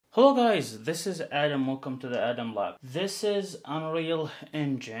Hello guys, this is Adam. Welcome to the Adam Lab. This is Unreal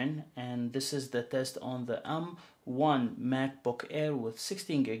Engine and this is the test on the M1 Macbook Air with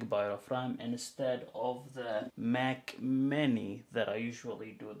 16GB of RAM instead of the Mac Mini that I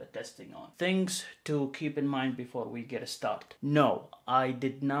usually do the testing on. Things to keep in mind before we get started. No, I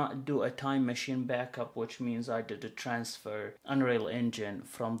did not do a time machine backup, which means I did a transfer Unreal Engine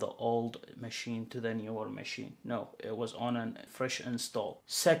from the old machine to the newer machine. No, it was on a fresh install.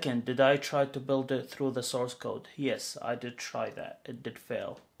 Second, did I try to build it through the source code? Yes, I did try that. It did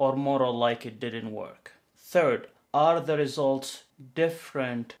fail. Or more like it didn't work. Third, are the results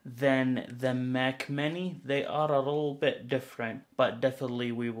different than the Mac Mini? They are a little bit different, but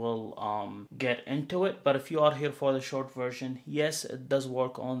definitely we will get into it. But if you are here for the short version, yes, it does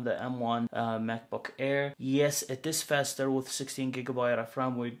work on the M1 MacBook Air. Yes, it is faster with 16GB of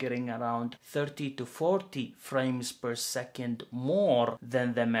RAM. We're getting around 30 to 40 frames per second more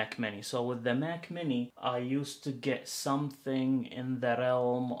than the Mac Mini. So with the Mac Mini, I used to get something in the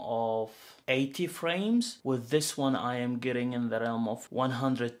realm of 80 frames. With this one, I am getting in the realm of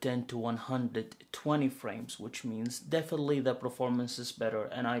 110 to 120 frames, which means definitely the performance is better.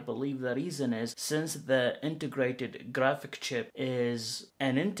 And I believe the reason is since the integrated graphic chip is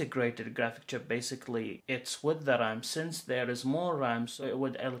an integrated graphic chip, basically it's with the RAM. Since there is more RAM, so it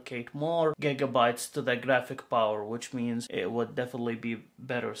would allocate more gigabytes to the graphic power, which means it would definitely be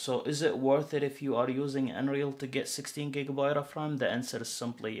better. So is it worth it if you are using Unreal to get 16GB of RAM? The answer is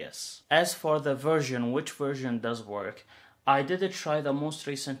simply yes. As for the version, which version does work? I did try the most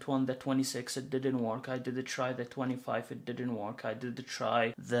recent one, the 26, it didn't work. I did try the 25, it didn't work. I did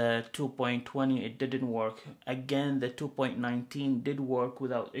try the 2.20, it didn't work. Again, the 2.19 did work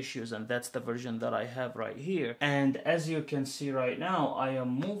without issues, and that's the version that I have right here. And as you can see right now, I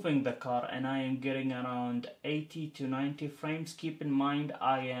am moving the car and I am getting around 80 to 90 frames. Keep in mind,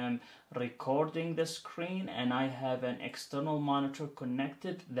 I am recording the screen and I have an external monitor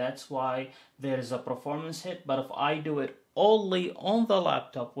connected. That's why there is a performance hit. But if I do it only on the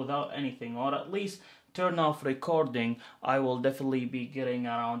laptop without anything, or at least turn off recording, I will definitely be getting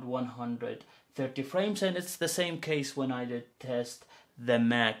around 130 frames. And it's the same case when I did test the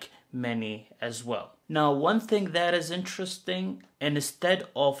Mac Mini as well. Now, one thing that is interesting, instead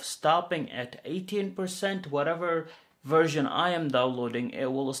of stopping at 18%, whatever version I am downloading,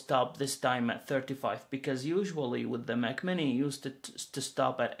 it will stop this time at 35, because usually with the Mac Mini it used to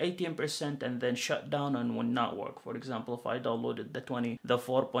stop at 18% and then shut down and would not work. For example, if I downloaded the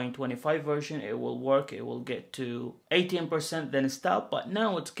 4.25 version, it will work, it will get to 18% then stop, but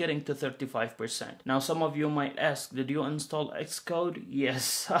now it's getting to 35%. Now some of you might ask, did you install Xcode?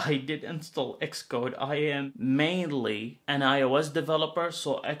 Yes, I did install Xcode. I am mainly an iOS developer,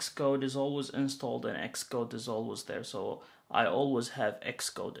 so Xcode is always installed and Xcode is always there. So I always have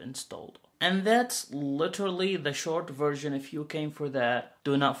Xcode installed. And that's literally the short version. If you came for that,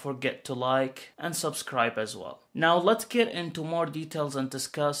 do not forget to like and subscribe as well. Now let's get into more details and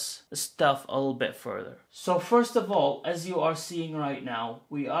discuss stuff a little bit further. So first of all, as you are seeing right now,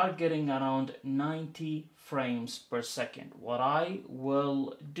 we are getting around 90 frames per second. What I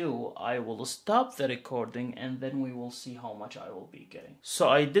will do, I will stop the recording and then we will see how much I will be getting. So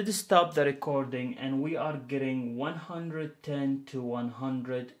I did stop the recording and we are getting 110 to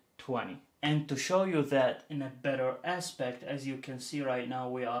 120. And to show you that in a better aspect, as you can see right now,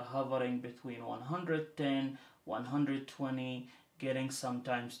 we are hovering between 110, 120, getting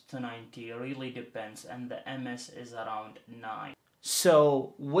sometimes to 90, it really depends, and the MS is around 9.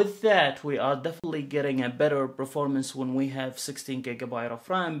 So with that, we are definitely getting a better performance when we have 16GB of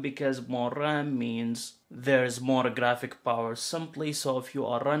RAM, because more RAM means there's more graphic power simply, so if you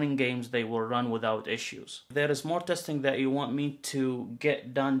are running games, they will run without issues. If there is more testing that you want me to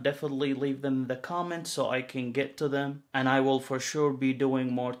get done, definitely leave them in the comments so I can get to them. And I will for sure be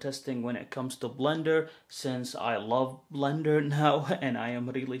doing more testing when it comes to Blender, since I love Blender now and I am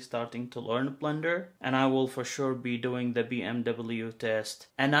really starting to learn Blender. And I will for sure be doing the BMW test.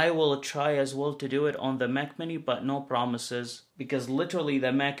 And I will try as well to do it on the Mac Mini, but no promises, because literally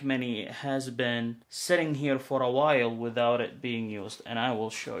the Mac Mini has been sitting here for a while without it being used, and I will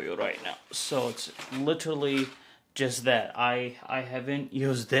show you right now. So it's literally just that. I haven't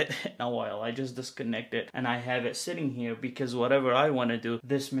used it in a while. I just disconnected and I have it sitting here because whatever I want to do,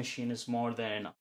 this machine is more than enough.